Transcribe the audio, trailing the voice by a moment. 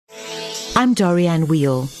I'm Dorianne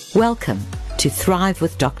Wheel. Welcome to Thrive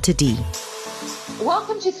with Dr. D.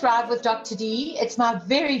 Welcome to Thrive with Dr. D. It's my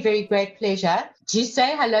very, very great pleasure to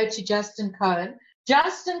say hello to Justin Cohen.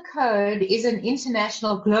 Justin Cohen is an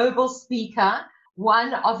international global speaker,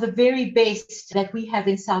 one of the very best that we have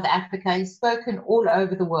in South Africa. He's spoken all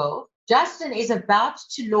over the world. Justin is about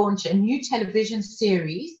to launch a new television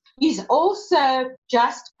series. He's also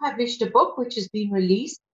just published a book which has been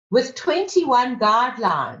released with 21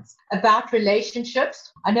 guidelines about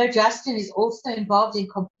relationships. I know Justin is also involved in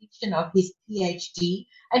completion of his PhD,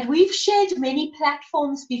 and we've shared many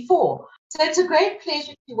platforms before. So it's a great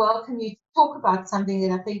pleasure to welcome you to talk about something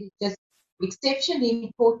that I think is just exceptionally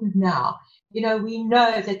important now. You know, we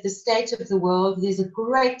know that the state of the world, there's a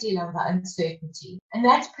great deal of uncertainty, and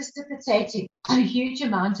that's precipitating a huge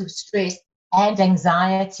amount of stress and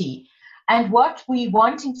anxiety. And what we're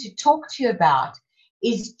wanting to talk to you about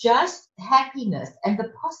is just happiness and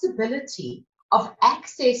the possibility of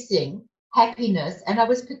accessing happiness. And I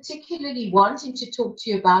was particularly wanting to talk to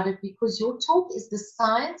you about it because your talk is the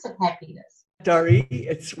science of happiness. Dori,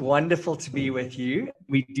 it's wonderful to be with you.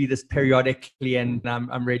 We do this periodically, and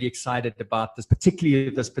I'm really excited about this,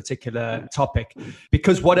 particularly this particular topic,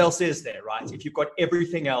 because what else is there, right? If you've got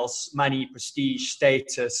everything else, money, prestige,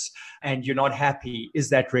 status, and you're not happy,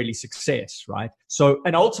 is that really success, right? So,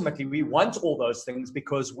 and ultimately, we want all those things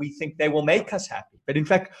because we think they will make us happy. But in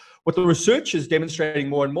fact, what the research is demonstrating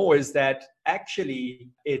more and more is that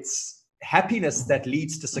actually it's happiness that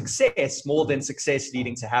leads to success more than success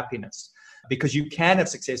leading to happiness. Because you can have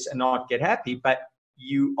success and not get happy, but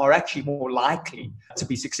you are actually more likely to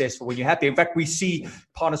be successful when you're happy. In fact, we see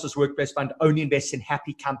Partners Workplace Fund only invests in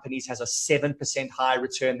happy companies, has a 7% higher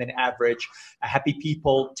return than average. Happy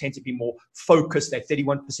people tend to be more focused. They're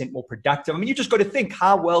 31% more productive. I mean, you just got to think,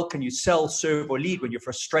 how well can you sell, serve, or lead when you're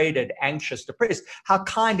frustrated, anxious, depressed? How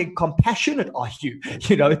kind and compassionate are you,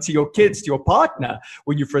 to your kids, to your partner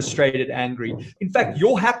when you're frustrated, angry? In fact,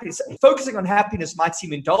 your happiness, focusing on happiness might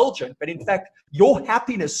seem indulgent, but in fact, your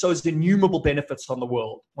happiness shows innumerable benefits on the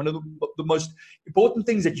world. One of the most important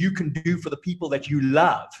things that you can do for the people that you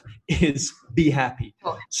love is be happy.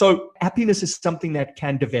 So happiness is something that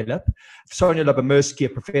can develop. Sonia Lyubomirsky, a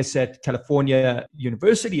professor at California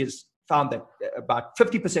University, has found that about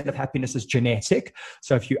 50% of happiness is genetic.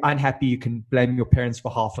 So if you're unhappy, you can blame your parents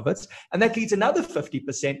for half of it. And that leads another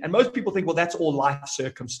 50%. And most people think, well, that's all life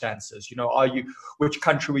circumstances. Which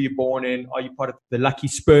country were you born in? Are you part of the lucky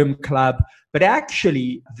sperm club? But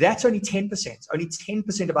actually, that's only 10%. Only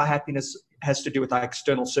 10% of our happiness has to do with our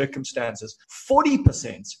external circumstances.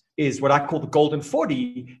 40% is what I call the golden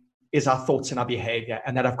 40, is our thoughts and our behavior.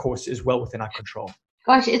 And that, of course, is well within our control.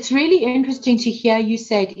 Gosh, it's really interesting to hear you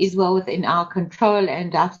say it is well within our control.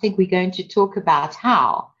 And I think we're going to talk about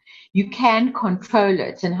how you can control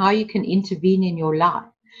it and how you can intervene in your life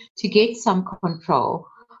to get some control.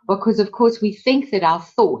 Because, of course, we think that our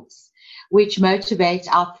thoughts, which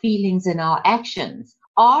motivate our feelings and our actions,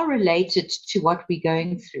 are related to what we're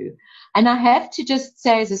going through. And I have to just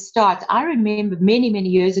say as a start, I remember many, many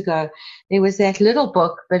years ago, there was that little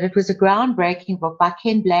book, but it was a groundbreaking book by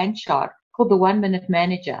Ken Blanchard called The 1 Minute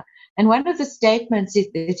Manager. And one of the statements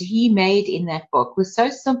that he made in that book was so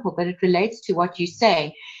simple, but it relates to what you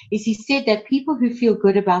say, is he said that people who feel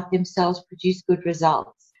good about themselves produce good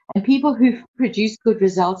results. And people who produce good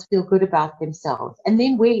results feel good about themselves. And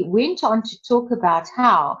then we went on to talk about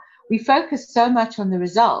how we focus so much on the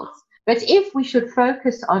results, but if we should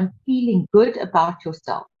focus on feeling good about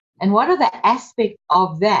yourself, and what are the aspects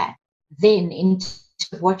of that then into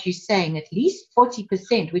what you're saying, at least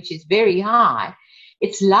 40%, which is very high,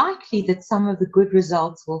 it's likely that some of the good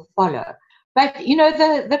results will follow. But,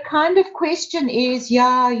 the kind of question is, you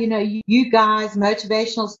guys,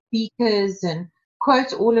 motivational speakers, and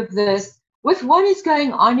quote all of this, with what is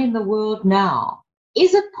going on in the world now,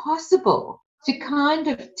 is it possible to kind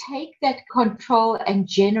of take that control and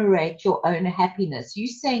generate your own happiness? You're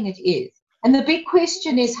saying it is. And the big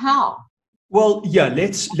question is how? Well, yeah,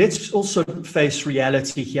 let's also face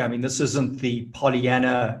reality here. I mean, this isn't the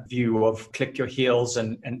Pollyanna view of click your heels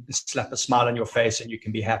and slap a smile on your face and you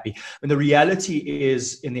can be happy. And the reality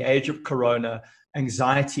is, in the age of Corona,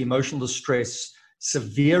 anxiety, emotional distress,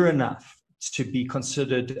 severe enough to be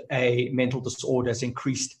considered a mental disorder, has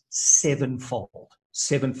increased sevenfold.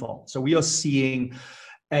 So we are seeing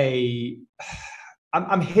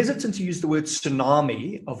I'm hesitant to use the word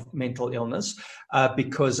tsunami of mental illness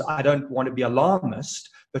because I don't want to be alarmist,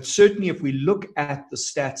 But certainly if we look at the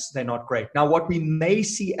stats, they're not great. Now, what we may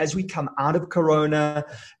see as we come out of Corona,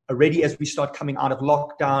 already as we start coming out of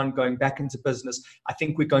lockdown, going back into business, I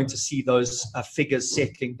think we're going to see those figures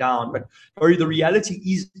settling down. But the reality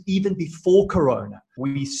is, even before Corona,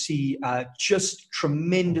 we see just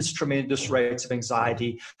tremendous rates of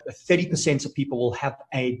anxiety. 30% of people will have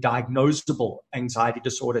a diagnosable anxiety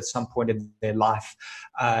disorder at some point in their life.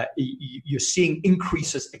 You're seeing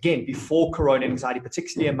increases, again, before Corona anxiety,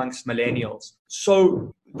 particularly amongst millennials.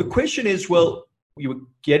 So the question is, well, you were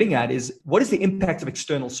getting at is, what is the impact of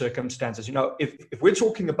external circumstances? You know, if we're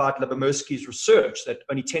talking about Lyubomirsky's research that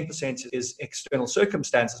only 10% is external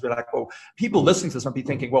circumstances, we're like, well, people listening to this might be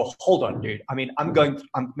thinking, well, hold on, dude. I mean,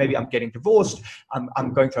 maybe I'm getting divorced.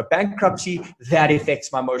 I'm going through a bankruptcy. That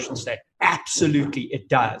affects my emotional state. Absolutely, it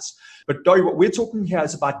does. But Dori, what we're talking here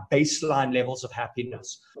is about baseline levels of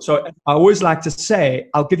happiness. So I always like to say,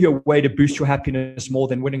 I'll give you a way to boost your happiness more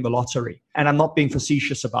than winning the lottery. And I'm not being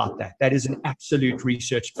facetious about that. That is an absolute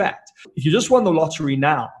research fact. If you just won the lottery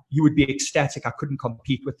now, you would be ecstatic. I couldn't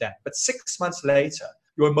compete with that. But 6 months later,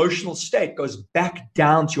 your emotional state goes back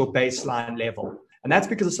down to your baseline level. And that's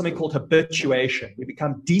because of something called habituation. We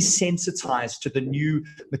become desensitized to the new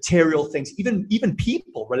material things, even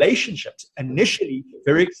people, relationships. Initially,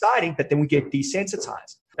 very exciting, but then we get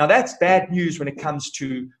desensitized. Now, that's bad news when it comes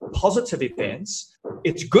to positive events.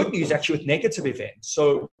 It's good news, actually, with negative events.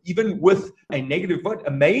 So even with a negative event,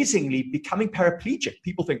 amazingly, becoming paraplegic,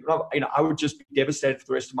 people think, oh, I would just be devastated for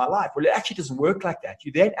the rest of my life. Well, it actually doesn't work like that.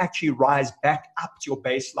 You then actually rise back up to your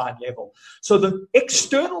baseline level. So the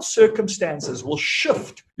external circumstances will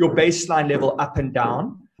shift your baseline level up and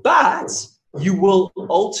down, but you will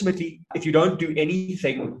ultimately, if you don't do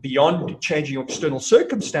anything beyond changing your external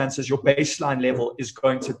circumstances, your baseline level is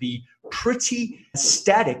going to be pretty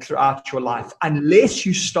static throughout your life, unless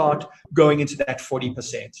you start going into that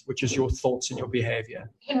 40%, which is your thoughts and your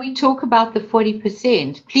behavior. Can we talk about the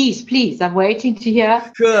 40%? Please, I'm waiting to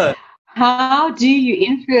hear. Good. How do you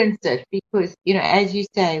influence it? Because, as you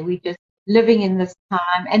say, we're just living in this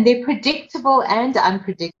time, and they're predictable and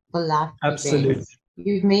unpredictable life Absolutely. events.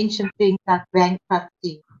 You've mentioned things like bankruptcy,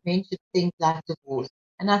 you've mentioned things like divorce.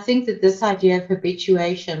 And I think that this idea of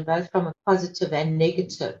habituation, both from a positive and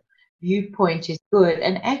negative viewpoint, is good.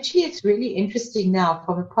 And actually, it's really interesting now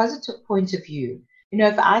from a positive point of view.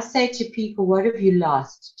 If I say to people, what have you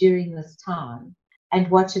lost during this time? And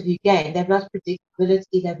what have you gained? They've lost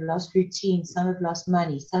predictability, they've lost routine, some have lost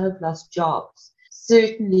money, some have lost jobs.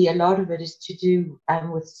 Certainly, a lot of it is to do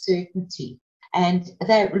with certainty. And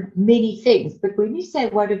there are many things. But when you say,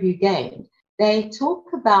 what have you gained? They talk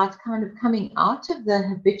about kind of coming out of the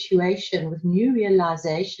habituation with new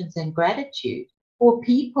realizations and gratitude for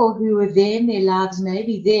people who were there in their lives,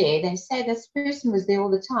 maybe there. They say this person was there all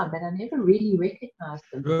the time, but I never really recognized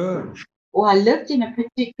them. Good. Or I lived in a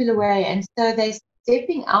particular way. And so they're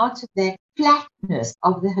stepping out of that flatness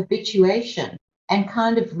of the habituation and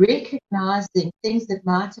kind of recognizing things that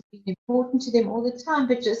might have been important to them all the time,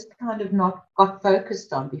 but just kind of not got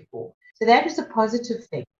focused on before. So that is a positive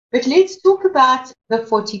thing. But let's talk about the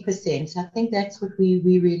 40%. I think that's what we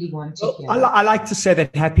really want to hear. I like to say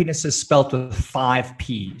that happiness is spelt with 5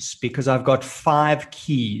 Ps, because I've got 5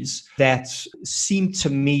 keys that seem to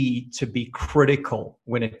me to be critical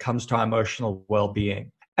when it comes to our emotional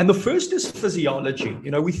well-being. And the first is physiology.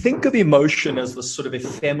 We think of emotion as this sort of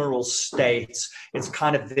ephemeral state. It's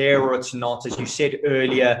kind of there or it's not. As you said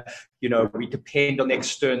earlier, we depend on the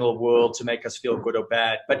external world to make us feel good or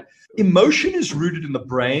bad. But emotion is rooted in the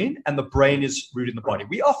brain, and the brain is rooted in the body.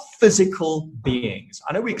 We are physical beings.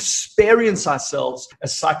 I know we experience ourselves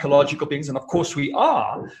as psychological beings, and of course we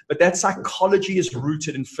are, but that psychology is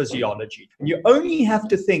rooted in physiology. And you only have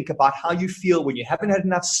to think about how you feel when you haven't had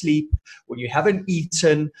enough sleep, when you haven't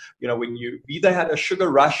eaten, when you either had a sugar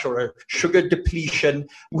rush or a sugar depletion.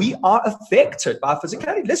 We are affected by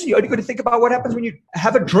physicality. Listen, you only got to think about what happens when you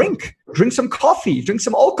have a drink some coffee, drink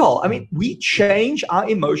some alcohol. I mean, we change our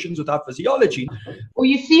emotions with our physiology. Or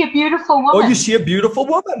you see a beautiful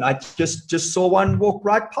woman. I just saw one walk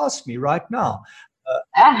right past me right now.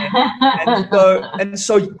 And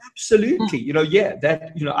so absolutely,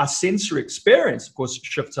 our sensory experience, of course,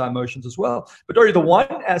 shifts our emotions as well. But Dori, the one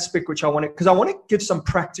aspect which I want to give some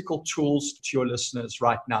practical tools to your listeners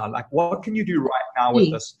right now, like what can you do right now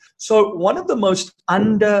with this? So one of the most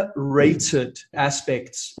underrated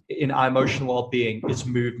aspects in our emotional well-being is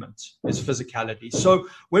movement, is physicality. So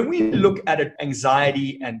when we look at it,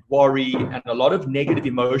 anxiety and worry and a lot of negative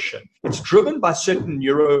emotion, it's driven by certain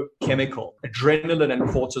neurochemical, adrenaline adrenaline and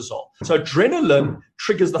cortisol. So adrenaline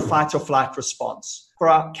triggers the fight or flight response. For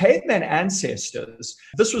our caveman ancestors,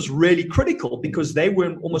 this was really critical because they were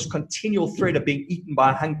in almost continual threat of being eaten by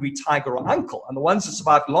a hungry tiger or uncle. And the ones that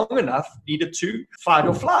survived long enough needed to fight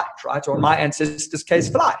or flight, right? Or in my ancestors' case,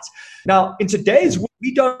 flight. Now, in today's world,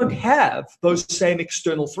 we don't have those same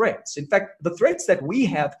external threats. In fact, the threats that we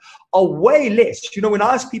have are way less. You know, when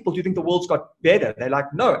I ask people, do you think the world's got better? They're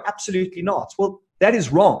like, no, absolutely not. Well, that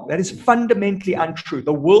is wrong. That is fundamentally untrue.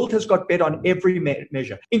 The world has got better on every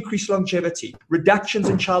measure. Increased longevity, reductions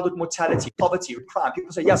in childhood mortality, poverty, crime.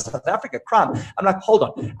 People say, yes, South Africa, crime. I'm like, hold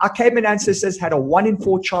on. Our caveman ancestors had a 1 in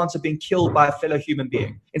 4 chance of being killed by a fellow human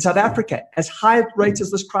being. In South Africa, as high a rate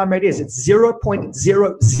as this crime rate is, it's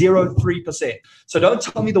 0.003%. So don't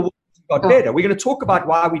tell me the world got better. We're going to talk about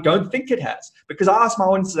why we don't think it has. Because I ask my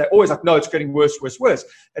audiences, they're always like, no, it's getting worse, worse, worse.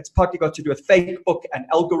 It's partly got to do with Facebook and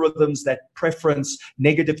algorithms that preference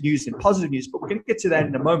negative news and positive news. But we're going to get to that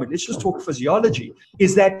in a moment. Let's just talk physiology.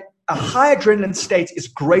 Is that a high adrenaline state is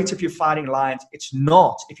great if you're fighting lions. It's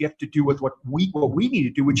not if you have to do with what we need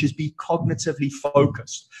to do, which is be cognitively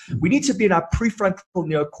focused. We need to be in our prefrontal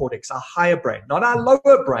neocortex, our higher brain, not our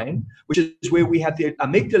lower brain, which is where we have the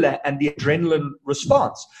amygdala and the adrenaline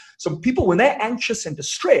response. So people, when they're anxious and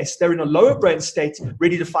distressed, they're in a lower brain state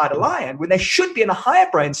ready to fight a lion, when they should be in a higher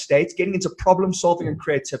brain state getting into problem solving and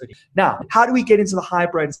creativity. Now, how do we get into the higher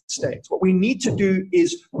brain state? What we need to do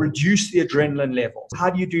is reduce the adrenaline levels.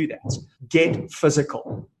 How do you do that? Get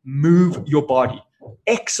physical, move your body,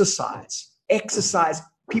 exercise.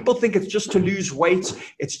 People think it's just to lose weight.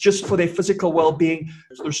 It's just for their physical well-being.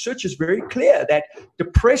 The research is very clear that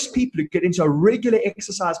depressed people who get into a regular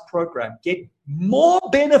exercise program get more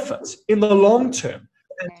benefits in the long term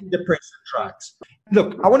than antidepressant drugs.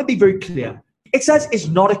 Look, I want to be very clear. Exercise is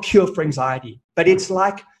not a cure for anxiety, but it's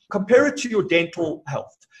like, compare it to your dental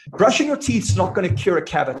health. Brushing your teeth is not going to cure a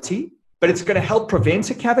cavity, but it's going to help prevent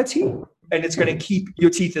a cavity. And it's going to keep your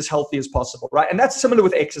teeth as healthy as possible, right? And that's similar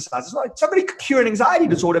with exercise. It's not somebody could cure an anxiety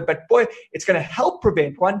disorder, but boy, it's going to help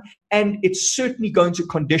prevent one. And it's certainly going to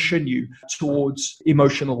condition you towards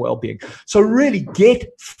emotional well-being. So really get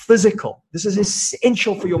physical. This is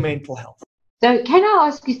essential for your mental health. So can I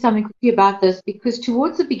ask you something quickly about this? Because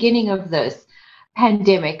towards the beginning of this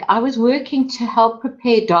pandemic, I was working to help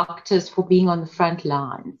prepare doctors for being on the front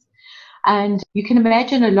lines. And you can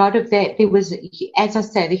imagine a lot of that. There was, as I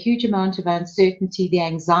say, the huge amount of uncertainty, the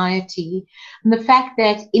anxiety, and the fact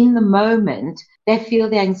that in the moment they feel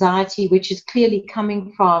the anxiety, which is clearly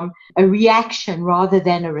coming from a reaction rather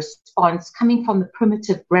than a response, coming from the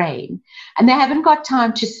primitive brain. And they haven't got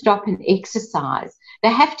time to stop and exercise.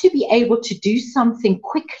 They have to be able to do something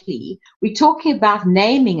quickly. We're talking about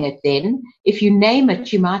naming it then. If you name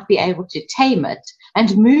it, you might be able to tame it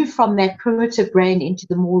and move from that primitive brain into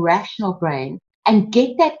the more rational brain and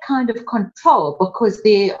get that kind of control, because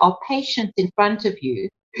there are patients in front of you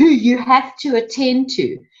who you have to attend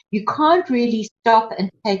to. You can't really stop and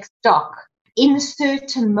take stock in a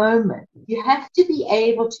certain moment. You have to be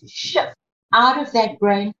able to shift out of that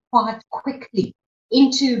brain quite quickly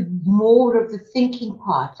into more of the thinking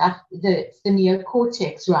part, the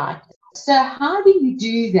neocortex, right? So how do you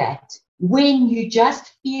do that when you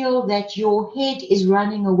just feel that your head is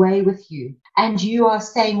running away with you and you are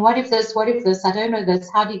saying, what if this, I don't know this,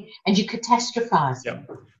 and you catastrophize? Yeah.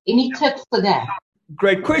 Any tips for that?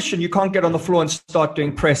 Great question. You can't get on the floor and start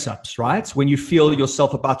doing press-ups, right? When you feel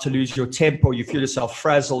yourself about to lose your temper, you feel yourself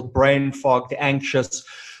frazzled, brain fogged, anxious.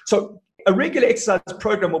 So a regular exercise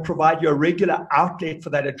program will provide you a regular outlet for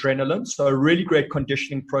that adrenaline. So a really great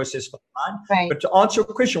conditioning process for the mind. Right. But to answer your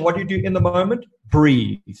question, what do you do in the moment?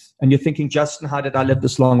 Breathe. And you're thinking, Justin, how did I live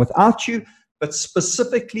this long without you? But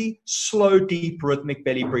specifically slow, deep, rhythmic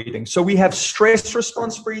belly breathing. So we have stress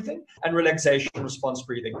response breathing and relaxation response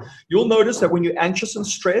breathing. You'll notice that when you're anxious and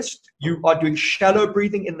stressed, you are doing shallow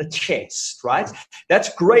breathing in the chest, right?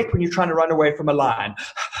 That's great when you're trying to run away from a lion.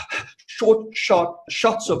 Short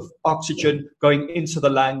shots of oxygen going into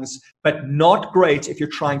the lungs, but not great if you're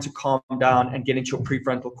trying to calm down and get into your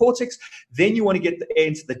prefrontal cortex. Then you want to get the air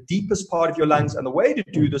into the deepest part of your lungs. And the way to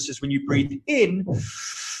do this is when you breathe in,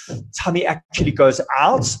 tummy actually goes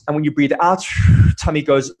out. And when you breathe out, tummy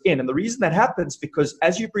goes in. And the reason that happens because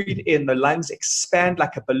as you breathe in, the lungs expand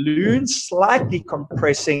like a balloon, slightly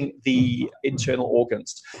compressing the internal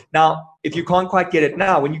organs. Now, if you can't quite get it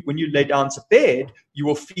now, when you lay down to bed, you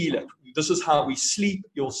will feel it. This is how we sleep.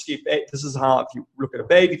 You'll sleep. This is how, if you look at a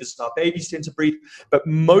baby, this is how babies tend to breathe. But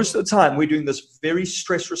most of the time, we're doing this very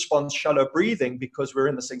stress response, shallow breathing because we're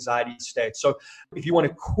in this anxiety state. So if you want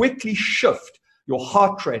to quickly shift your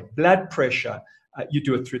heart rate, blood pressure, you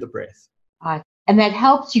do it through the breath. Right. And that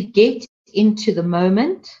helps you get into the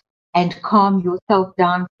moment and calm yourself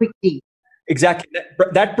down quickly. Exactly.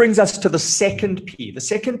 That brings us to the second P. The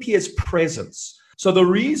second P is presence. So the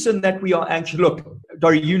reason that we are anxious, look,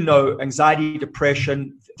 Dori, you know, anxiety,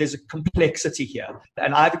 depression, there's a complexity here.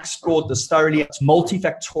 And I've explored this thoroughly. It's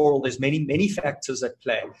multifactorial. There's many, many factors at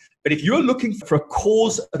play. But if you're looking for a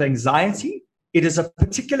cause of anxiety, it is a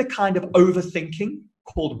particular kind of overthinking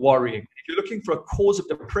called worrying. If you're looking for a cause of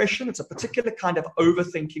depression, it's a particular kind of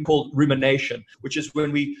overthinking called rumination, which is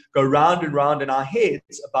when we go round and round in our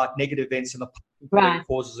heads about negative events and the Right.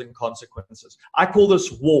 causes and consequences. I call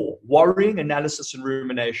this worrying, analysis, and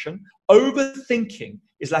rumination. Overthinking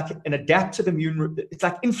is like an adaptive it's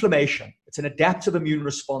like inflammation. It's an adaptive immune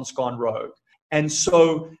response gone rogue. And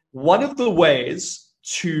so one of the ways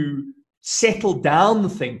to settle down the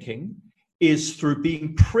thinking is through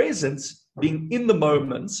being present, being in the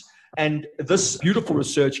moment. And this beautiful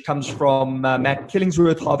research comes from Matt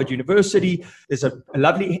Killingsworth, Harvard University. There's a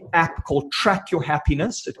lovely app called Track Your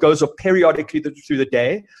Happiness. It goes up periodically through the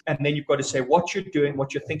day. And then you've got to say what you're doing,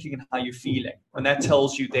 what you're thinking, and how you're feeling. And that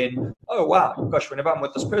tells you then, oh, wow, gosh, whenever I'm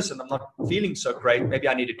with this person, I'm not feeling so great. Maybe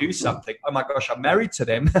I need to do something. Oh, my gosh, I'm married to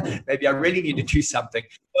them. Maybe I really need to do something.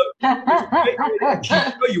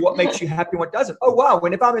 Show you what makes you happy and what doesn't. Oh, wow,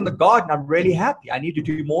 whenever I'm in the garden, I'm really happy. I need to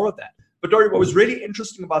do more of that. But Dori, what was really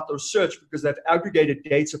interesting about the research, because they've aggregated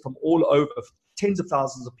data from all over, tens of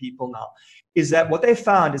thousands of people now, is that what they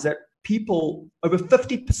found is that people, over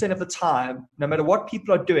 50% of the time, no matter what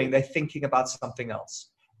people are doing, they're thinking about something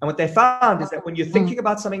else. And what they found is that when you're thinking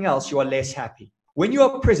about something else, you are less happy. When you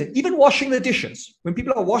are present, even washing the dishes, when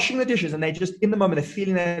people are washing the dishes and they just in the moment, they're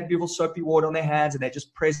feeling that beautiful soapy water on their hands and they're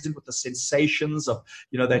just present with the sensations of,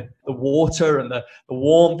 you know, the water and the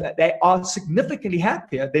warmth, they are significantly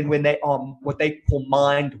happier than when they are what they call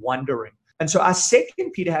mind wandering. And so our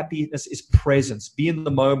second P to happiness is presence, be in the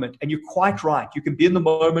moment. And you're quite right. You can be in the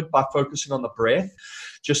moment by focusing on the breath,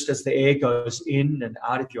 just as the air goes in and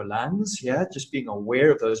out of your lungs. Yeah, just being aware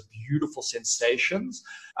of those beautiful sensations.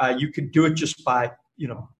 You can do it just by, you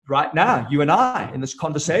know, right now, you and I in this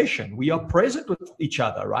conversation, we are present with each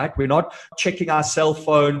other, right? We're not checking our cell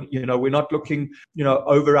phone. You know, we're not looking, you know,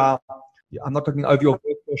 I'm not looking over your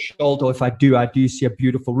shoulder. If I do see a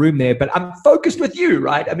beautiful room there, but I'm focused with you,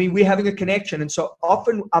 right? I mean, we're having a connection. And so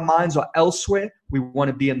often our minds are elsewhere. We want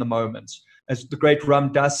to be in the moment. As the great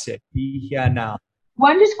Ram Dass said, be here now.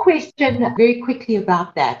 One just question very quickly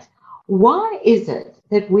about that. Why is it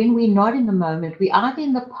that when we're not in the moment, we are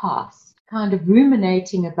in the past, kind of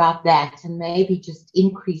ruminating about that and maybe just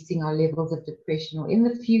increasing our levels of depression, or in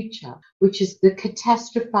the future, which is the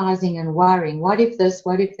catastrophizing and worrying, what if this,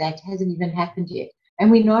 what if that, hasn't even happened yet, and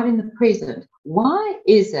we're not in the present? Why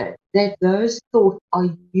is it that those thoughts are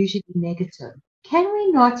usually negative? Can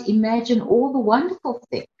we not imagine all the wonderful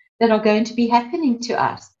things that are going to be happening to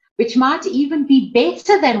us, which might even be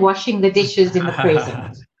better than washing the dishes in the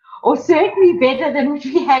present, or certainly better than what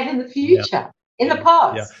we had in the future, in the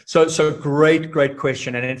past? Yeah. So great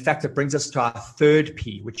question. And in fact, it brings us to our third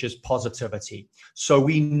P, which is positivity. So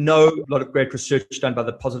we know a lot of great research done by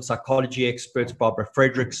the positive psychology experts, Barbara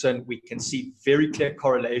Fredrickson. We can see very clear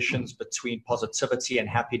correlations between positivity and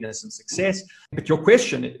happiness and success. But your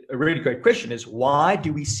question, a really great question, is why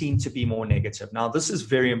do we seem to be more negative? Now, this is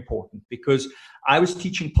very important because I was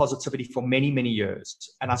teaching positivity for many, many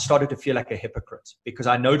years, and I started to feel like a hypocrite because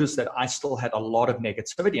I noticed that I still had a lot of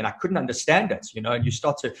negativity and I couldn't understand it, you know, and you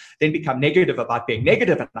start to then become negative about being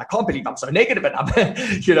negative, and I can't believe I'm so negative, and I'm,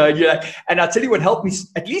 you know, and I'll tell you what helped me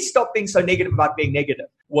at least stop being so negative about being negative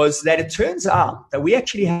was that it turns out that we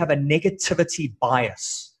actually have a negativity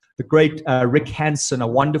bias. The great Rick Hansen, a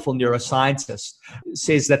wonderful neuroscientist,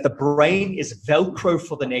 says that the brain is Velcro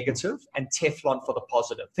for the negative and Teflon for the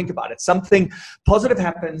positive. Think about it. Something positive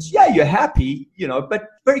happens. Yeah, you're happy, you know, but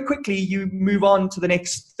very quickly you move on to the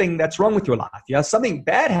next thing that's wrong with your life. Yeah, something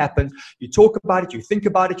bad happens. You talk about it. You think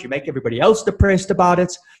about it. You make everybody else depressed about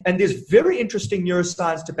it. And there's very interesting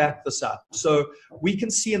neuroscience to back this up. So we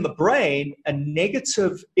can see in the brain a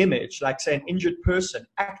negative image, like say an injured person,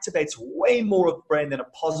 activates way more of the brain than a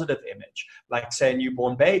positive image, like say a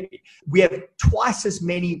newborn baby. We have twice as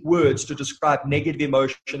many words to describe negative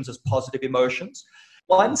emotions as positive emotions.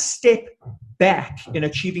 One step back in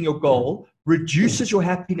achieving your goal reduces your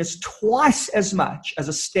happiness twice as much as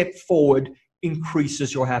a step forward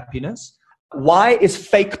increases your happiness. Why is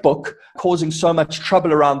Facebook causing so much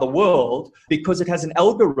trouble around the world? Because it has an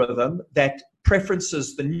algorithm that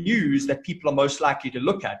preferences the news that people are most likely to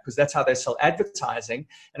look at, because that's how they sell advertising.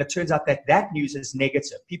 And it turns out that that news is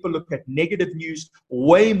negative. People look at negative news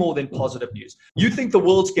way more than positive news. You think the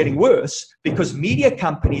world's getting worse because media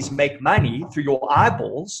companies make money through your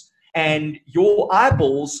eyeballs, And your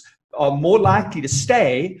eyeballs are more likely to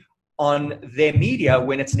stay on their media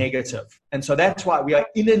when it's negative. And so that's why we are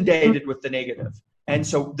inundated with the negative. And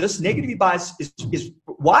so this negativity bias is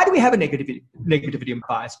why do we have a negativity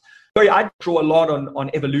bias? Sorry, I draw a lot on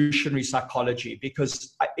evolutionary psychology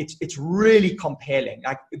because it's really compelling.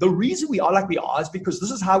 Like, the reason we are like we are is because this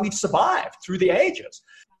is how we've survived through the ages.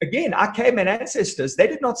 Again, our caveman ancestors, they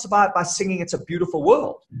did not survive by singing "It's a Beautiful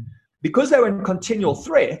World." Because they were in continual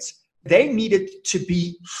threat, they needed to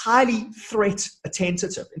be highly threat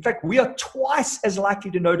attentive. In fact, we are twice as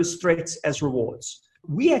likely to notice threats as rewards.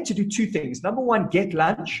 We had to do two things. Number one, get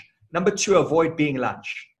lunch. Number two, avoid being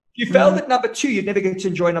lunch. If you failed at number two, you'd never get to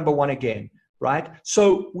enjoy number one again, right?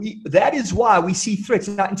 So that is why we see threats.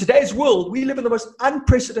 Now, in today's world, we live in the most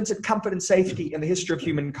unprecedented comfort and safety in the history of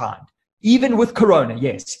humankind. Even with Corona,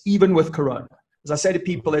 yes, even with Corona. As I say to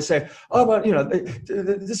people, they say, oh, well, you know,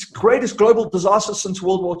 this greatest global disaster since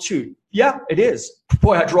World War II. Yeah, it is.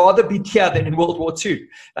 Boy, I'd rather be here than in World War II.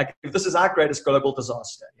 Like, if this is our greatest global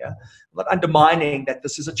disaster, yeah. I'm not undermining that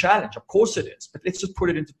this is a challenge. Of course it is. But let's just put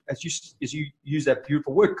it into, as you use that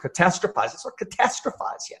beautiful word, catastrophize. It's not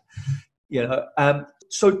catastrophize here. You know,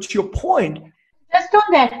 so to your point. Just on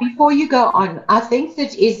that, before you go on, I think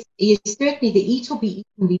that is certainly the eat or be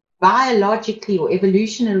eaten, biologically or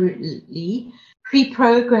evolutionarily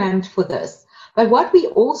pre-programmed for this. But what we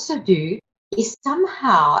also do is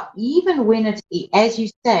somehow, even when it, as you're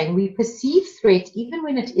saying, we perceive threat, even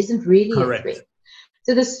when it isn't really Correct. a threat.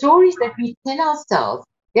 So the stories that we tell ourselves,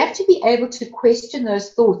 we have to be able to question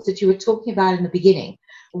those thoughts that you were talking about in the beginning,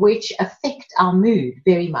 which affect our mood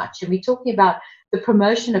very much. And we're talking about the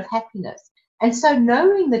promotion of happiness. And so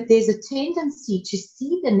knowing that there's a tendency to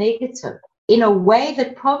see the negative in a way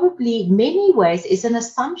that probably many ways is an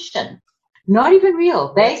assumption, not even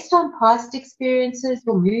real, based on past experiences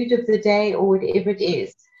or mood of the day or whatever it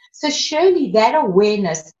is. So surely that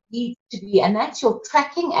awareness needs to be, and that's your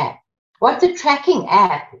tracking app. What the tracking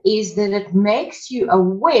app is that it makes you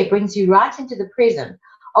aware, brings you right into the present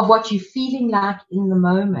of what you're feeling like in the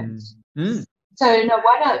moment. Mm. So no,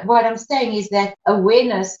 what I'm saying is that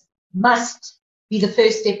awareness must be the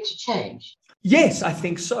first step to change. Yes, I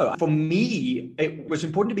think so. For me, it was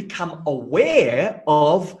important to become aware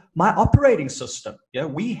of my operating system. Yeah,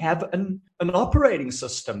 we have an operating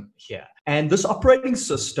system here. And this operating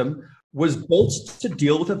system was built to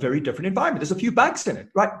deal with a very different environment. There's a few bugs in it,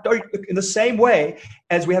 right? In the same way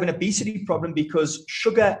as we have an obesity problem because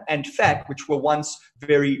sugar and fat, which were once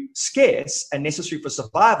very scarce and necessary for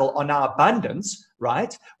survival, are now abundant,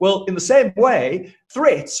 right? Well, in the same way,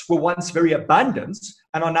 threats were once very abundant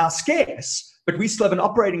and are now scarce. But we still have an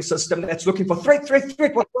operating system that's looking for threat.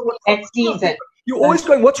 You're always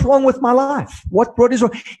going, what's wrong with my life? What is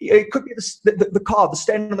wrong? It could be the car, the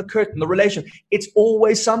stand on the curtain, the relation. It's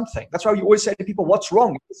always something. That's why you always say to people, what's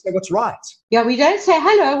wrong? You say, what's right? Yeah, we don't say,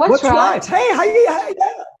 hello, what's right? Hey, how you? Hey,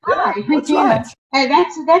 Hi. What's right? Hey,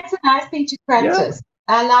 that's a nice thing to practice.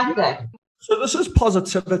 Yeah. I like that. So this is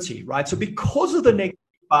positivity, right? So because of the negative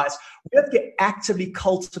bias, we have to actively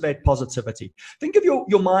cultivate positivity. Think of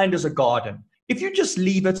your mind as a garden. If you just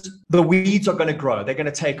leave it, the weeds are going to grow. They're going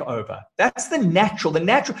to take over. That's the natural, you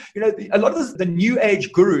know, a lot of the new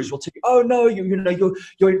age gurus will tell you, oh no, you know,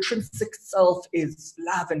 your intrinsic self is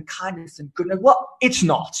love and kindness and goodness. Well, it's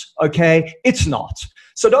not, okay? It's not.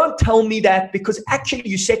 So don't tell me that because actually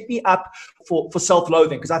you set me up for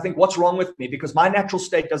self-loathing because I think what's wrong with me because my natural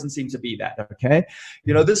state doesn't seem to be that, okay?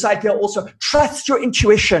 You know, this idea also, trust your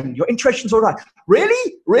intuition. Your intuition's all right.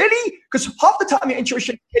 Really? Really? Because half the time your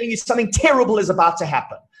intuition is telling you something terrible is about to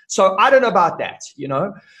happen. So I don't know about that, you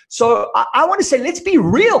know? So I want to say, let's be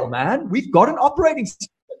real, man. We've got an operating system.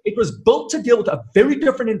 It was built to deal with a very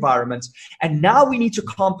different environment. And now we need to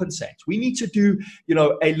compensate. We need to do, you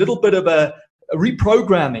know, a little bit of a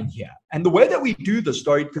reprogramming here. And the way that we do this,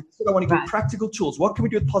 Dory, because I want to give practical tools. What can we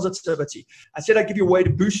do with positivity? I said I'd give you a way to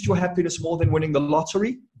boost your happiness more than winning the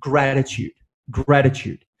lottery. Gratitude.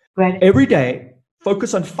 Every day,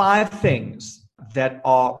 focus on 5 things that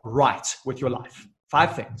are right with your life.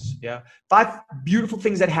 5 things, yeah? 5 beautiful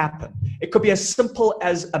things that happen. It could be as simple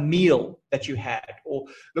as a meal that you had, or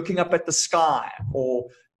looking up at the sky, or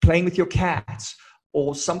playing with your cats,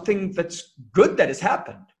 or something that's good that has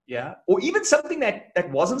happened. Yeah, or even something that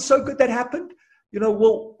wasn't so good that happened, you know,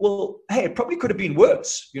 well, hey, it probably could have been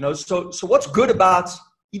worse, you know, so what's good about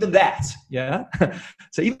even that? Yeah.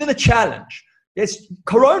 So even the challenge, yes,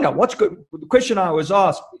 Corona, what's good? The question I was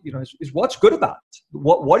asked, you know, is what's good about it?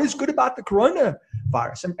 What is good about the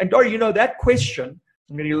coronavirus? And Dory, you know, that question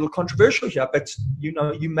I'm going to get a little controversial here, but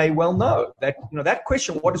you may well know that that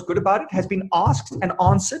question, what is good about it, has been asked and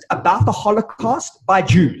answered about the Holocaust by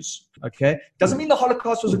Jews. Okay, doesn't mean the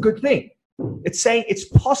Holocaust was a good thing. It's saying it's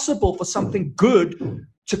possible for something good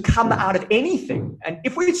to come out of anything. And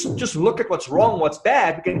if we just look at what's wrong, what's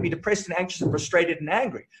bad, we're going to be depressed and anxious and frustrated and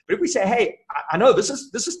angry. But if we say, hey, I know this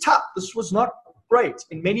is tough. This was not great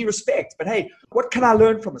in many respects. But hey, what can I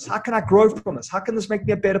learn from this? How can I grow from this? How can this make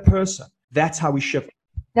me a better person? That's how we shift.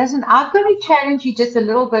 Listen, I've got to challenge you just a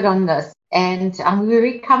little bit on this. And I'm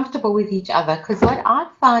very comfortable with each other, because what I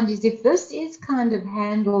find is if this is kind of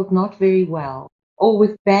handled not very well or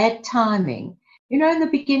with bad timing, in the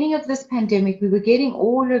beginning of this pandemic, we were getting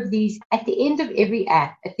all of these at the end of every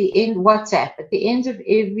app, at the end WhatsApp, at the end of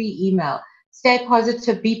every email, stay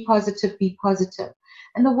positive, be positive, be positive.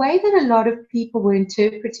 And the way that a lot of people were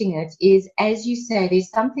interpreting it is, as you say, there's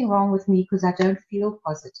something wrong with me because I don't feel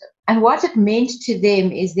positive. And what it meant to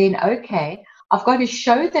them is then, okay, I've got to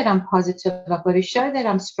show that I'm positive. I've got to show that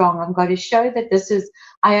I'm strong. I've got to show that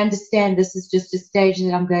I understand this is just a stage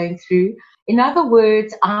that I'm going through. In other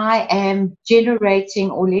words, I am generating,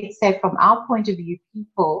 or let's say from our point of view,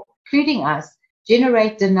 people, including us,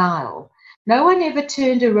 generate denial. No one ever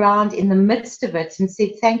turned around in the midst of it and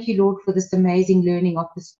said, thank you, Lord, for this amazing learning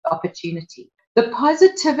opportunity. The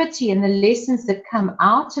positivity and the lessons that come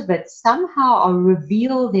out of it somehow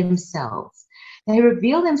reveal themselves. They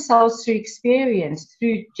reveal themselves through experience,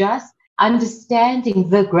 through just understanding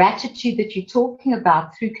the gratitude that you're talking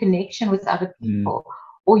about, through connection with other people.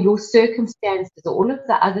 Or your circumstances, or all of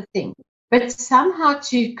the other things. But somehow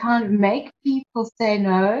to kind of make people say,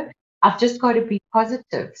 no, I've just got to be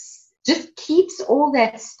positive, just keeps all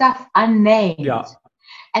that stuff unnamed. Yeah.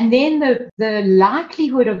 And then the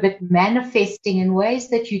likelihood of it manifesting in ways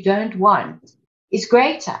that you don't want is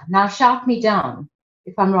greater. Now shout me down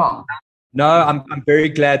if I'm wrong. No, I'm very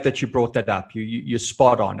glad that you brought that up. You're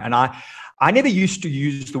spot on. And I never used to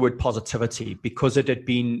use the word positivity because it had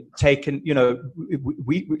been taken,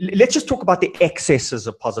 let's just talk about the excesses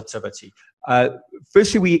of positivity.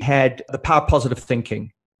 Firstly, we had the power of positive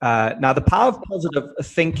thinking. Now, the power of positive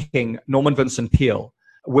thinking, Norman Vincent Peale,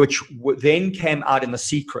 which then came out in The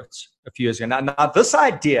Secret a few years ago. Now this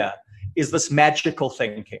idea is this magical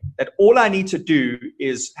thinking that all I need to do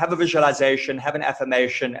is have a visualization, have an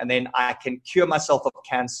affirmation, and then I can cure myself of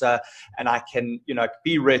cancer and I can,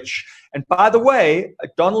 be rich. And by the way,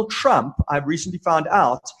 Donald Trump, I recently found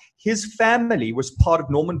out, his family was part of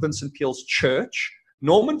Norman Vincent Peale's church.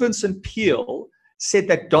 Norman Vincent Peale said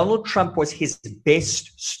that Donald Trump was his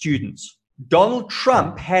best student. Donald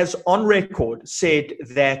Trump has on record said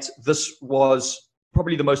that this was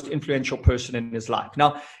probably the most influential person in his life.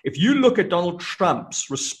 Now, if you look at Donald Trump's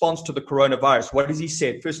response to the coronavirus, what has he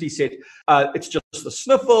said? First, he said, it's just the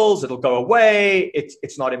sniffles. It'll go away.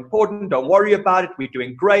 It's not important. Don't worry about it. We're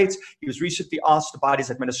doing great. He was recently asked about his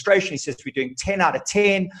administration. He says, we're doing 10 out of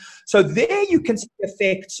 10. So there you can see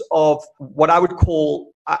effects of what I would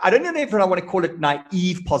call, I don't know if I want to call it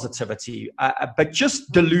naive positivity, but just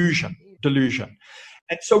delusion.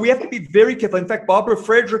 And so we have to be very careful. In fact, Barbara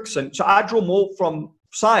Fredrickson, so I draw more from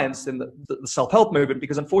science than the self-help movement,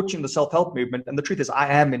 because unfortunately the self-help movement, and the truth is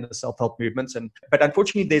I am in the self-help movement, but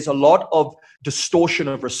unfortunately there's a lot of distortion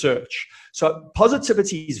of research. So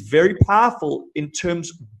positivity is very powerful in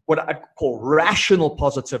terms of what I call rational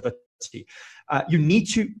positivity. You need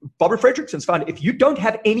to, Barbara Fredrickson's found, if you don't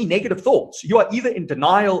have any negative thoughts, you are either in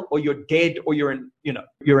denial or you're dead or you're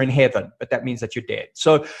in heaven, but that means that you're dead.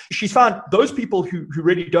 So she's found those people who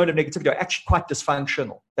really don't have negativity are actually quite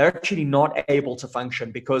dysfunctional. They're actually not able to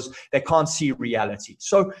function because they can't see reality.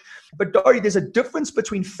 So, but Dori, there's a difference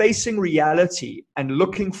between facing reality and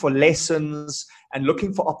looking for lessons and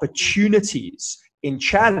looking for opportunities in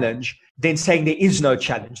challenge than saying there is no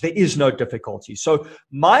challenge, there is no difficulty. So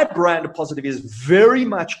my brand of positive is very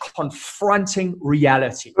much confronting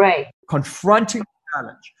reality, right? Confronting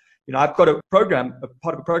challenge. I've got a program, a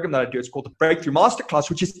part of a program that I do. It's called the Breakthrough Masterclass,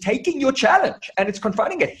 which is taking your challenge and it's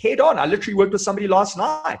confronting it head on. I literally worked with somebody last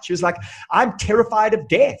night. She was like, I'm terrified of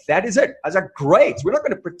death. That is it. I was like, great. We're not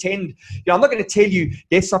going to pretend, I'm not going to tell you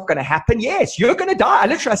death's not going to happen. Yes, you're going to die.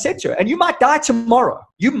 I said to her, and you might die tomorrow.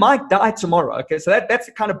 You might die tomorrow. Okay. So that's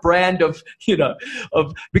the kind of brand of,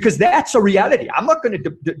 because that's a reality. I'm not going to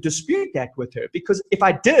dispute that with her, because if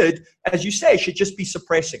I did, as you say, she'd just be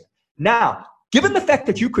suppressing it. Now, given the fact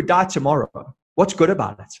that you could die tomorrow, what's good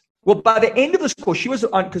about it? Well, by the end of this course, she was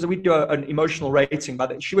on, because we do an emotional rating,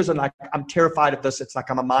 she was on like, I'm terrified of this. It's like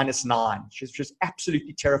I'm a -9. She's just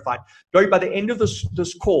absolutely terrified. By the end of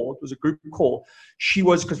this call, it was a group call, she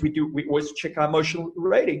was, because we always check our emotional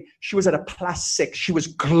rating, she was at a +6. She was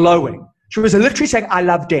glowing. She was literally saying, I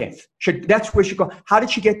love death. That's where she got. How did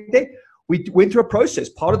she get there? We went through a process.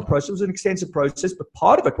 Part of the process was an extensive process, but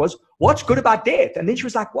part of it was, what's good about death? And then she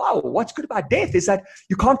was like, wow, what's good about death is that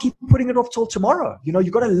you can't keep putting it off till tomorrow. You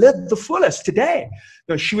got to live the fullest today.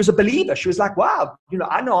 She was a believer. She was like, wow,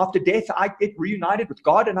 I know after death, I get reunited with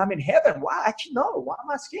God and I'm in heaven. Wow, actually, no, why am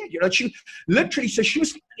I scared? She literally, so she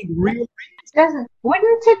was finding real.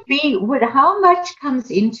 Wouldn't it be, how much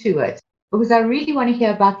comes into it? Because I really want to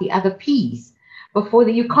hear about the other P's before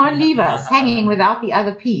you can't leave us hanging without the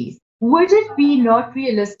other P's. Would it be not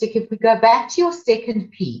realistic if we go back to your second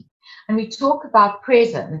P and we talk about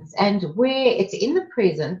presence and where it's in the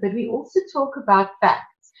present, but we also talk about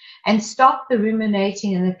facts and stop the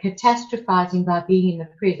ruminating and the catastrophizing by being in the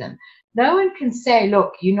present? No one can say,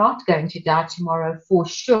 look, you're not going to die tomorrow for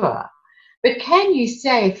sure. But can you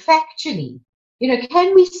say factually,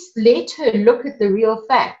 can we let her look at the real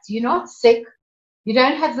facts? You're not sick. You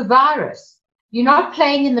don't have the virus. You're not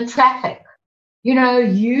playing in the traffic.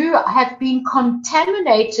 You have been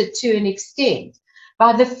contaminated to an extent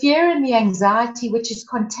by the fear and the anxiety, which is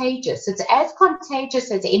contagious. It's as contagious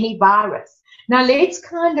as any virus. Now, let's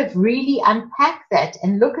kind of really unpack that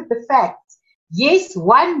and look at the facts. Yes,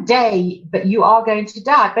 one day, but you are going to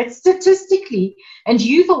die. But statistically, and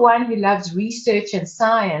you're the one who loves research and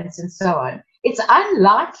science and so on, it's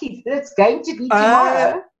unlikely that it's going to be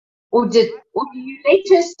tomorrow. Or do you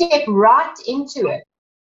let her step right into it?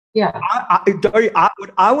 Yeah.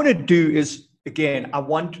 What I want to do is, again, I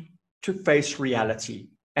want to face reality.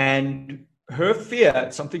 And her fear,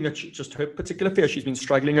 something that her particular fear, she's been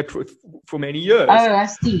struggling with for many years. Oh, I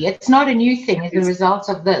see. It's not a new thing as a result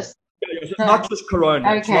of this. It's not just Corona.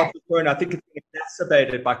 Okay. It's not just Corona. I think it's been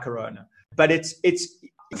exacerbated by Corona. But it's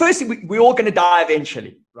firstly, we're all going to die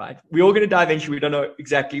eventually, right? We're all going to die eventually. We don't know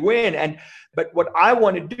exactly when. But what I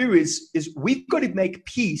want to do is we've got to make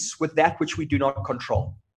peace with that which we do not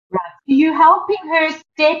control. Right. You're helping her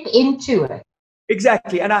step into it.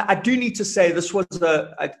 Exactly. And I do need to say this was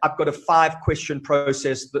I've got a 5-question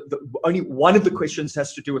process. Only one of the questions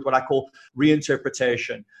has to do with what I call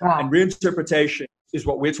reinterpretation. Right. And reinterpretation is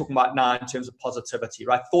what we're talking about now in terms of positivity,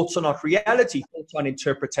 right? Thoughts are not reality. Thoughts are an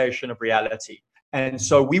interpretation of reality. And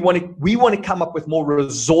so we want to come up with more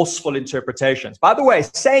resourceful interpretations. By the way,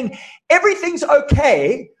 saying everything's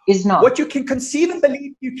okay is not what you can conceive and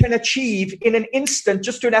believe you can achieve in an instant.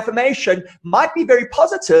 Just to an affirmation might be very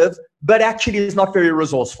positive, but actually is not very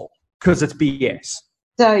resourceful because it's BS.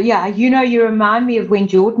 So yeah, you remind me of when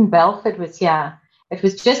Jordan Belfort was here. It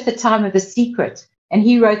was just the time of The Secret, and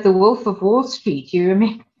he wrote The Wolf of Wall Street. You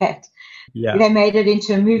remember that? Yeah. They made it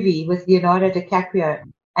into a movie with Leonardo DiCaprio,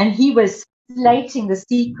 and he was slating The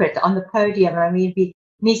Secret on the podium. I mean,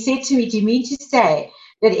 he said to me, do you mean to say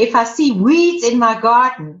that if I see weeds in my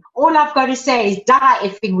garden, all I've got to say is die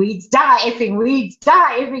effing weeds, die effing weeds,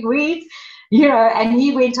 die effing weeds, and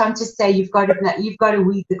he went on to say you've got to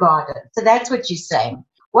weed the garden. So that's what you're saying.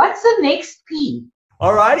 What's the next P?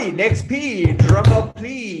 All righty, next P, drum roll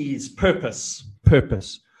please. Purpose.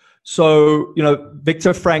 So,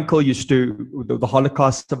 Viktor Frankl the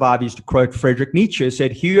Holocaust survivor, used to quote Friedrich Nietzsche,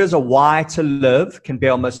 said, he who has a why to live can be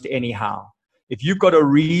almost anyhow. If you've got a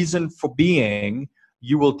reason for being,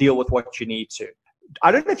 you will deal with what you need to.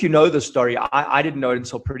 I don't know if you know this story. I didn't know it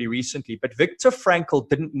until pretty recently, but Viktor Frankl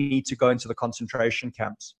didn't need to go into the concentration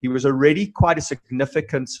camps. He was already quite a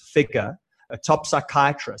significant figure, a top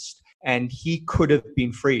psychiatrist, and he could have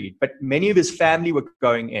been freed. But many of his family were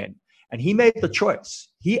going in. And he made the choice.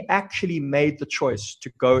 He actually made the choice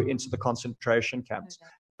to go into the concentration camps.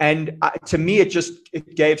 Okay. And to me,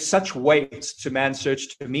 it gave such weight to Man's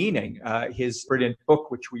Search to Meaning, his brilliant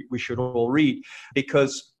book, which we should all read,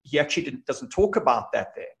 because he actually doesn't talk about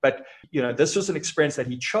that there. But, this was an experience that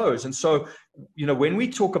he chose. And so, when we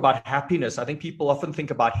talk about happiness, I think people often think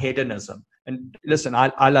about hedonism. And listen,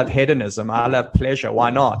 I love hedonism. I love pleasure. Why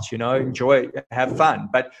not? Enjoy, have fun.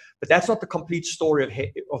 But that's not the complete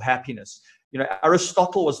story of happiness.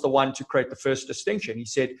 Aristotle was the one to create the first distinction. He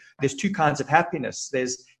said there's 2 kinds of happiness.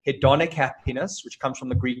 There's hedonic happiness, which comes from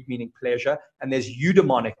the Greek meaning pleasure, and there's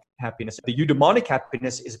eudaimonic happiness. The eudaimonic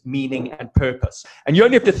happiness is meaning and purpose. And you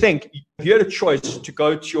only have to think, if you had a choice to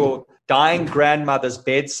go to your dying grandmother's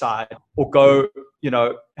bedside or go,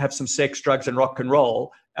 have some sex, drugs, and rock and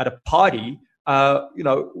roll at a party,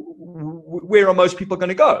 where are most people going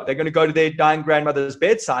to go? They're going to go to their dying grandmother's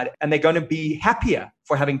bedside, and they're going to be happier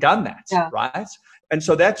for having done that, right? And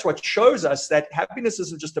so that's what shows us that happiness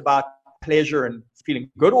isn't just about pleasure and feeling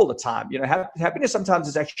good all the time. You know, happiness sometimes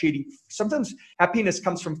is actually, sometimes happiness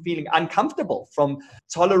comes from feeling uncomfortable, from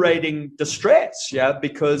tolerating distress. Yeah,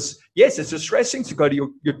 because yes, it's distressing to go to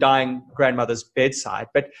your dying grandmother's bedside,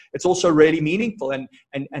 but it's also really meaningful, and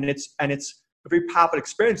it's a very powerful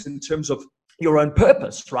experience in terms of your own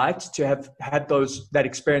purpose, right? To have had that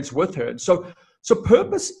experience with her. And so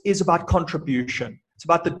purpose is about contribution. It's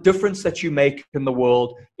about the difference that you make in the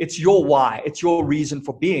world. It's your why. It's your reason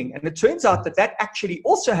for being. And it turns out that actually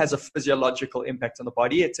also has a physiological impact on the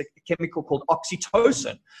body. It's a chemical called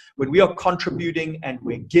oxytocin. When we are contributing and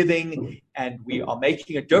we're giving and we are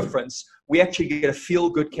making a difference, we actually get a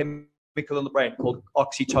feel-good chemical in the brain called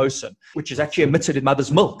oxytocin, which is actually emitted in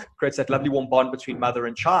mother's milk, creates that lovely warm bond between mother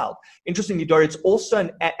and child. Interestingly, Dori, it's also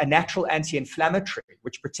a natural anti-inflammatory,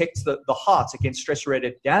 which protects the heart against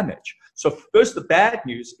stress-related damage. So first, the bad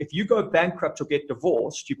news: if you go bankrupt or get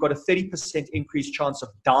divorced, you've got a 30% increased chance of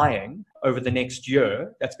dying over the next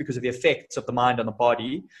year. That's because of the effects of the mind on the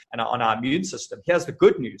body and on our immune system. Here's the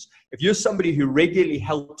good news: if you're somebody who regularly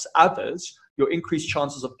helps others, your increased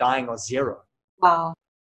chances of dying are 0. Wow.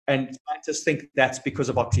 And scientists think that's because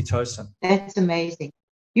of oxytocin. That's amazing.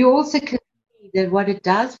 You also can see that what it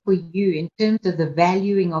does for you in terms of the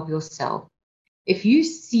valuing of yourself. If you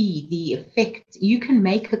see the effect, you can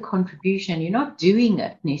make a contribution. You're not doing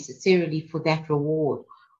it necessarily for that reward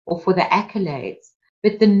or for the accolades,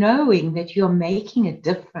 but the knowing that you're making a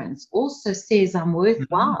difference also says I'm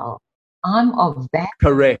worthwhile. I'm of value.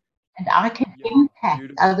 Correct. And I can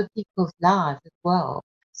impact other people's lives as well.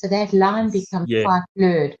 So that line becomes quite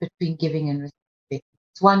blurred between giving and receiving.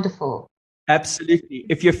 It's wonderful. Absolutely.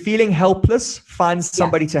 If you're feeling helpless, find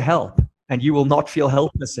somebody to help, and you will not feel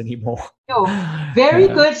helpless anymore. Sure. Very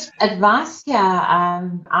good advice here.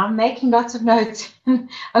 I'm making lots of notes. I'm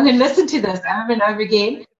going to listen to this over and over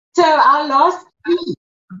again. So our last P.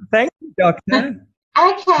 Thank you, Doctor.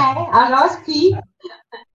 Okay, our last P.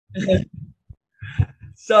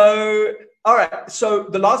 So, all right. So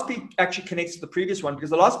the last P actually connects to the previous one, because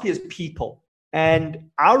the last P is people and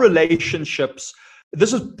our relationships.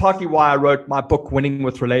 This is partly why I wrote my book, Winning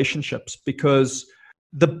with Relationships, because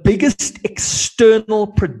the biggest external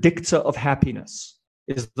predictor of happiness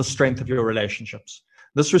is the strength of your relationships.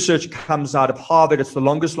 This research comes out of Harvard. It's the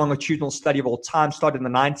longest longitudinal study of all time, started in the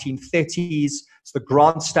 1930s. It's the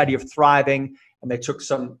Grant Study of Thriving. And they took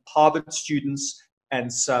some Harvard students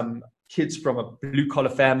and some kids from blue-collar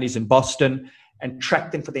families in Boston and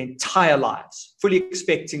tracked them for their entire lives, fully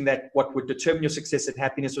expecting that what would determine your success and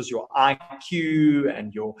happiness was your IQ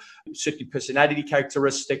and your certain personality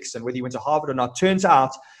characteristics and whether you went to Harvard or not. Turns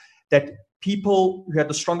out that people who had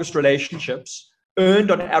the strongest relationships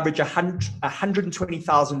earned on average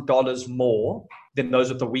 $120,000 more than those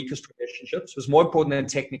with the weakest relationships. It was more important than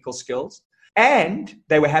technical skills. And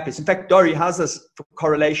they were happiest. In fact, Dori, how's this for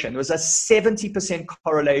correlation? There was a 70%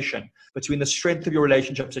 correlation between the strength of your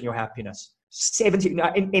relationships and your happiness. 70.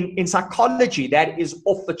 Now, in psychology, that is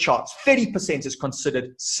off the charts. 30% is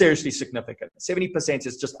considered seriously significant. 70%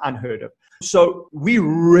 is just unheard of. So we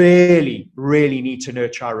really, really need to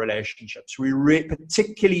nurture our relationships.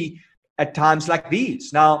 Particularly at times like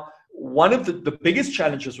these. Now, one of the biggest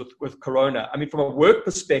challenges with Corona, I mean, from a work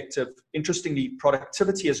perspective, interestingly,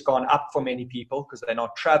 productivity has gone up for many people because they're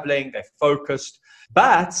not traveling, they're focused,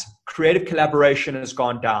 but creative collaboration has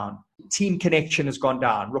gone down. Team connection has gone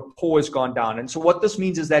down. Rapport has gone down. And so what this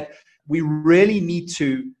means is that we really need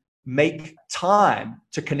to make time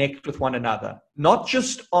to connect with one another, not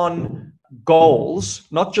just on goals,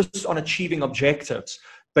 not just on achieving objectives,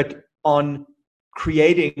 but on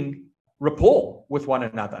creating rapport with one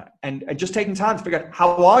another and just taking time to figure out,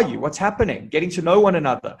 how are you? What's happening? Getting to know one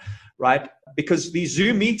another, right? Because these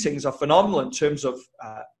Zoom meetings are phenomenal in terms of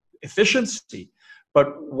efficiency,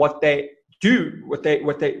 but what they do, what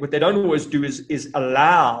they don't always do is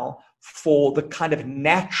allow for the kind of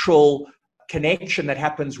natural connection that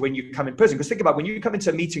happens when you come in person. Because think about when you come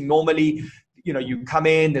into a meeting, normally, you know, you come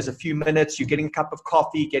in, there's a few minutes, you're getting a cup of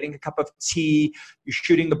coffee, getting a cup of tea, you're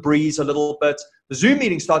shooting the breeze a little bit. The Zoom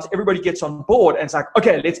meeting starts, everybody gets on board, and it's like,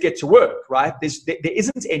 okay, let's get to work, right? There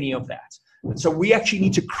isn't any of that. And so we actually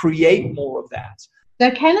need to create more of that.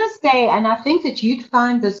 So can I say, and I think that you'd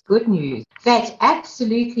find this good news, that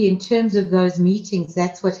absolutely in terms of those meetings,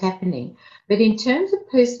 that's what's happening. But in terms of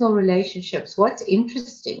personal relationships, what's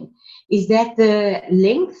interesting is that the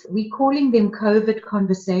length, we're calling them COVID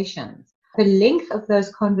conversations. The length of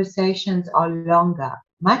those conversations are longer,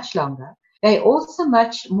 much longer. They're also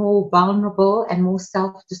much more vulnerable and more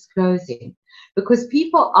self-disclosing because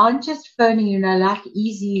people aren't just phoning, you know, like you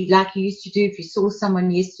used to do if you saw someone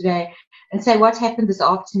yesterday and say, what happened this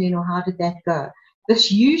afternoon or how did that go? This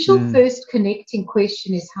usual first connecting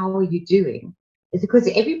question is, how are you doing? It's because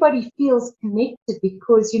everybody feels connected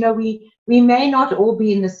because, we may not all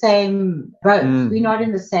be in the same boat. We're not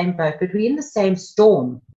in the same boat, but we're in the same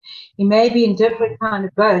storm. We may be in different kind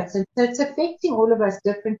of boats. And so it's affecting all of us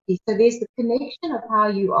differently. So there's the connection of how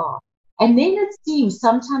you are. And then it seems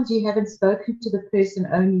sometimes you haven't spoken to the person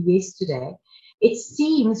only yesterday. It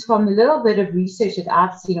seems from a little bit of research that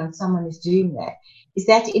I've seen on someone who's doing that, is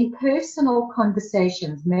that in personal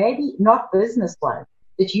conversations, maybe not business ones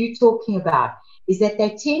that you're talking about, is that they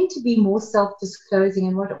tend to be more self-disclosing.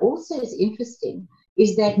 And what also is interesting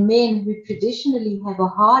is that men who traditionally have a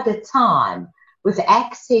harder time with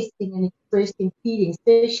accessing and expressing feelings,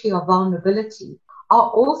 especially of vulnerability, are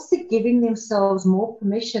also giving themselves more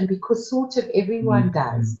permission because sort of everyone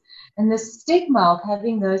does. And the stigma of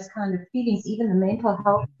having those kind of feelings, even the mental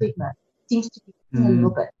health stigma, seems to be a little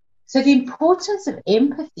bit. So the importance of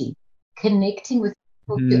empathy, connecting with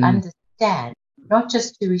people to understand, not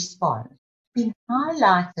just to respond, been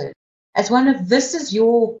highlighted as one of, this is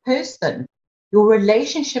your person, your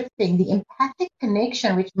relationship thing, the empathic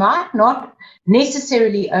connection, which might not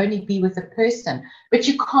necessarily only be with a person, but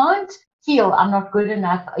you can't feel I'm not good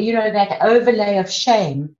enough. That overlay of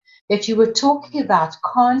shame that you were talking about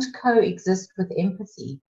can't coexist with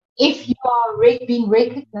empathy. If you are being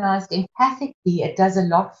recognized empathically, it does a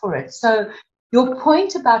lot for it. So your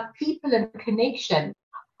point about people and connection,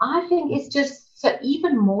 I think is just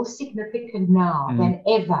even more significant now than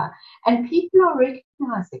ever. And people are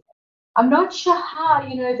recognizing it. I'm not sure how,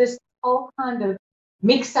 this whole kind of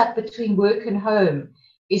mix up between work and home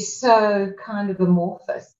is so kind of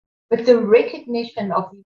amorphous. But the recognition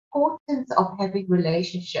of the importance of having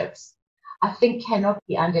relationships, I think, cannot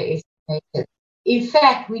be underestimated. In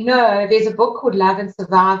fact, we know there's a book called Love and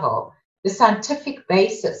Survival, the scientific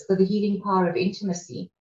basis for the healing power of intimacy.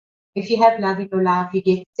 If you have love in your life, you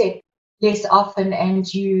get sick less often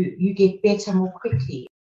and you get better more quickly.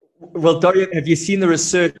 Well, Dorian, have you seen the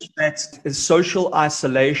research that social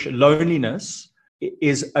isolation, loneliness,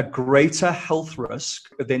 is a greater health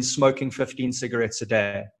risk than smoking 15 cigarettes a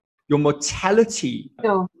day? Your mortality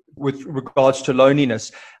with regards to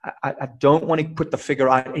loneliness, I don't want to put the figure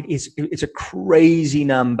out. It's a crazy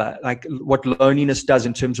number, like what loneliness does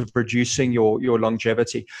in terms of reducing your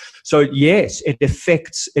longevity. So yes, it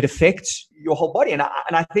affects your whole body. And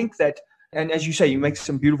I think that, and as you say, you make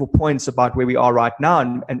some beautiful points about where we are right now.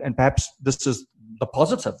 And perhaps this is the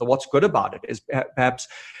positive, what's good about it is perhaps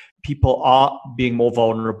people are being more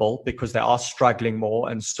vulnerable because they are struggling more.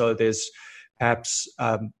 And so there's perhaps,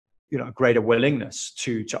 a greater willingness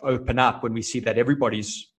to open up when we see that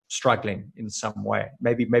everybody's struggling in some way.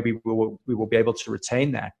 Maybe we will be able to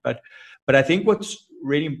retain that. But I think what's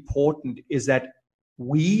really important is that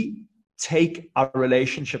we take our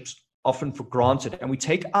relationships often for granted, and we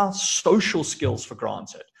take our social skills for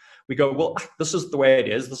granted. We go, well, this is the way it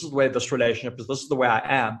is. This is the way this relationship is. This is the way I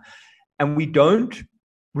am. And we don't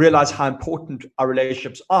realize how important our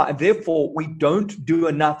relationships are. And therefore, we don't do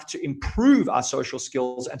enough to improve our social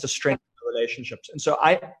skills and to strengthen our relationships. And so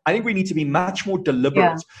I think we need to be much more deliberate.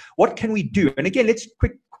 Yeah. What can we do? And again, let's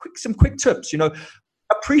some quick tips,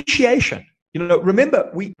 appreciation. Remember,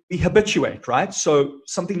 we habituate, right? So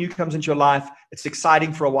something new comes into your life, it's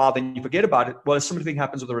exciting for a while, then you forget about it. Well, something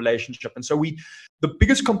happens with the relationship. And so the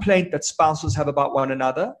biggest complaint that spouses have about one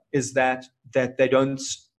another is that they don't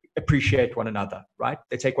appreciate one another, right?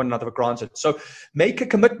 They take one another for granted. So make a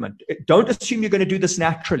commitment. Don't assume you're going to do this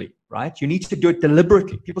naturally, right? You need to do it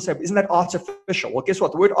deliberately. People say, isn't that artificial? Well, guess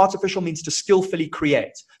what? The word artificial means to skillfully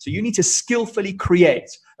create. So you need to skillfully create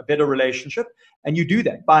a better relationship. And you do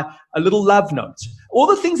that by a little love note. All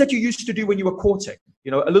the things that you used to do when you were courting,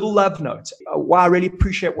 a little love note. Wow, I really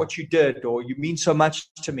appreciate what you did, or you mean so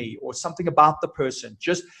much to me, or something about the person.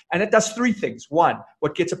 And it does three things. One,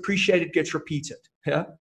 what gets appreciated gets repeated. Yeah?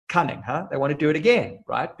 Cunning, huh? They want to do it again,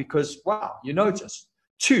 right? Because, wow, you notice.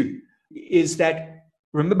 Two is that,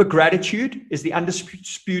 remember, gratitude is the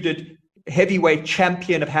undisputed heavyweight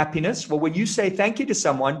champion of happiness. Well, when you say thank you to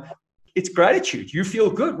someone, it's gratitude. You feel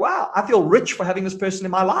good. Wow, I feel rich for having this person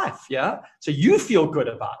in my life. Yeah. So you feel good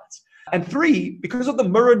about it. And three, because of the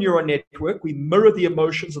mirror neuron network, we mirror the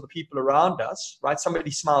emotions of the people around us, right?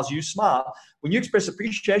 Somebody smiles, you smile. When you express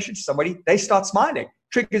appreciation to somebody, they start smiling.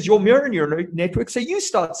 Triggers your mirror neuron network, so you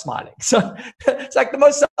start smiling. So it's like the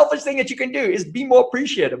most selfish thing that you can do is be more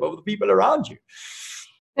appreciative of the people around you.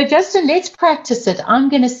 So Justin, let's practice it. I'm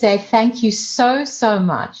going to say thank you so, so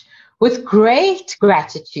much with great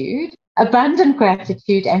gratitude, abundant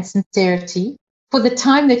gratitude and sincerity for the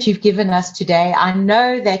time that you've given us today. I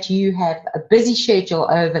know that you have a busy schedule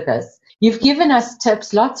over this. You've given us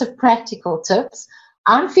tips, lots of practical tips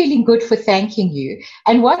I'm feeling good for thanking you.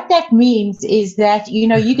 And what that means is that,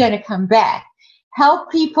 you're going to come back.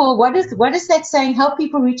 Help people. What is that saying? Help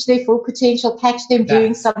people reach their full potential, catch them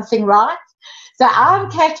doing something right. So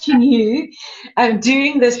I'm catching you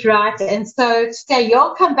doing this right. And so today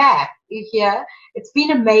you'll come back, you hear? It's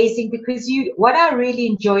been amazing because what I really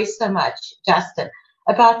enjoy so much, Justin,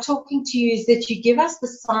 about talking to you is that you give us the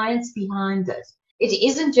science behind it. It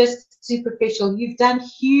isn't just superficial. You've done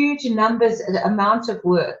huge amount of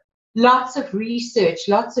work, lots of research,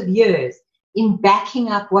 lots of years in backing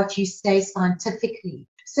up what you say scientifically.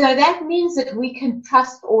 So that means that we can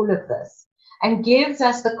trust all of this and gives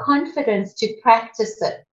us the confidence to practice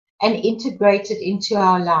it and integrate it into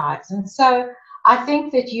our lives. And so I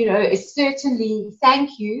think that, it's certainly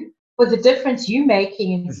thank you for the difference you're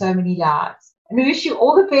making in so many lives. And we wish you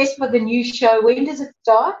all the best for the new show. When does it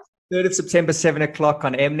start? 3rd of September, 7 o'clock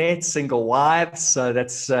on Mnet, Single Wives. So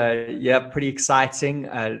that's, pretty exciting.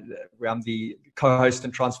 I'm the co-host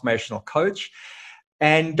and transformational coach.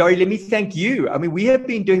 And Dori, let me thank you. I mean, we have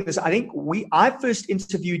been doing this. I think I first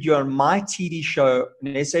interviewed you on my TV show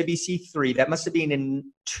on SABC3. That must have been in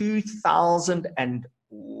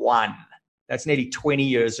 2001. That's nearly 20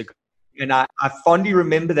 years ago. And I fondly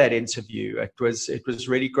remember that interview. It was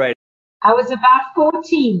really great. I was about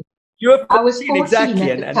 14. You were 14, I was 14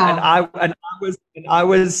 exactly. at the time. I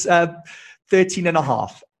was 13 and a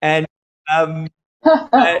half. And I'm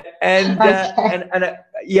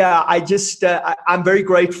very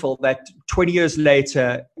grateful that 20 years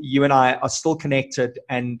later, you and I are still connected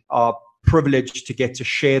and are privileged to get to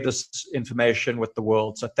share this information with the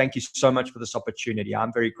world. So thank you so much for this opportunity.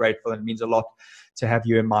 I'm very grateful, and it means a lot to have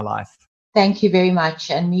you in my life. Thank you very much.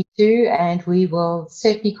 And me too. And we will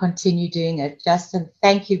certainly continue doing it. Justin,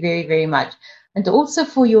 thank you very, very much. And also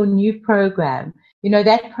for your new program.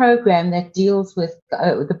 That program that deals with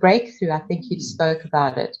the breakthrough, I think you spoke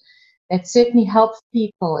about it. That certainly helps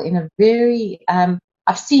people in a very, I've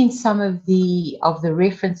seen some of the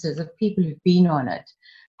references of people who've been on it.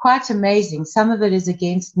 Quite amazing. Some of it is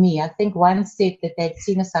against me. I think one said that they'd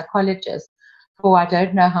seen a psychologist for I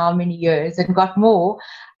don't know how many years and got more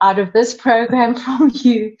out of this program from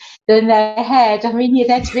you than they had. I mean,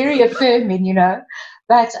 that's very affirming,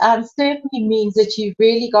 but certainly means that you've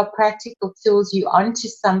really got practical tools. You're onto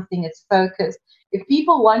something. It's focused. If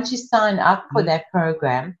people want to sign up for that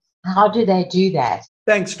program, how do they do that?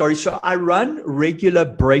 Thanks, Dori. So I run regular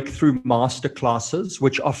breakthrough masterclasses,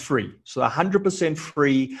 which are free. So 100%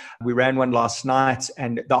 free. We ran one last night,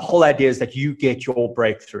 and the whole idea is that you get your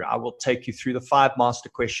breakthrough. I will take you through the 5 master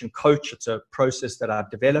question coach. It's a process that I've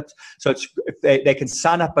developed. So they can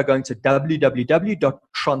sign up by going to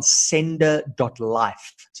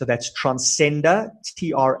www.transcender.life. So that's Transcender,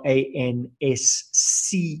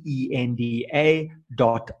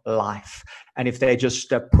 TRANSCENDA.life. And if they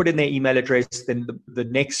just put in their email address, then the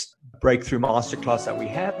next breakthrough masterclass that we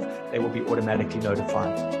have, they will be automatically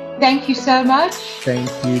notified. Thank you so much. Thank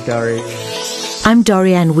you, Dori. I'm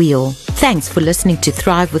Dorianne Wheel. Thanks for listening to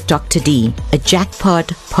Thrive with Dr. D, a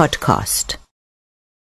Jackpod podcast.